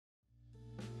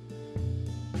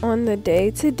On the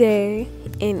day-to-day,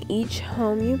 in each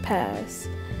home you pass,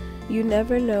 you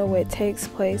never know what takes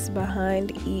place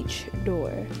behind each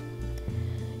door.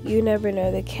 You never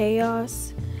know the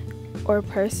chaos or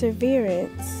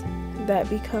perseverance that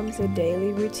becomes a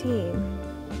daily routine.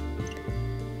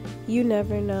 You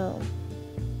never know.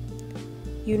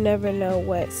 You never know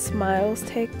what smiles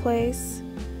take place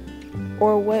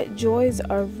or what joys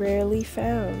are rarely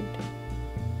found.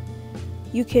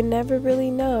 You can never really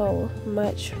know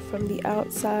much from the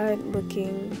outside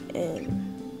looking in.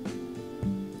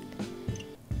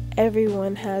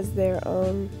 Everyone has their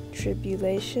own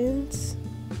tribulations.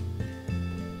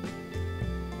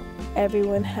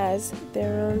 Everyone has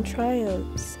their own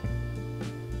triumphs.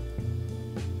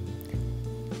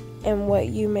 And what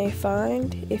you may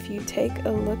find if you take a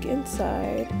look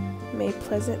inside may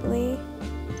pleasantly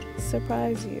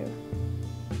surprise you.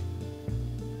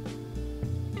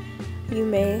 You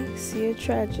may see a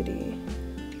tragedy.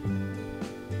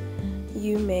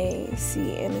 You may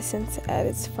see innocence at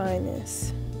its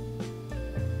finest.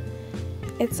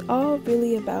 It's all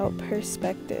really about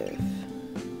perspective.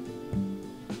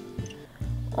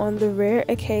 On the rare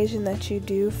occasion that you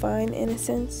do find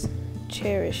innocence,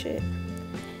 cherish it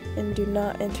and do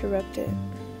not interrupt it.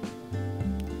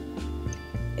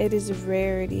 It is a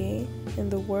rarity in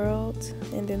the world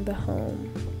and in the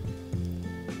home.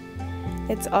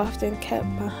 It's often kept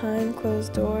behind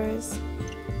closed doors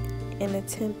in an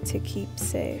attempt to keep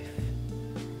safe,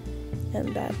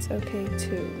 and that's okay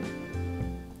too.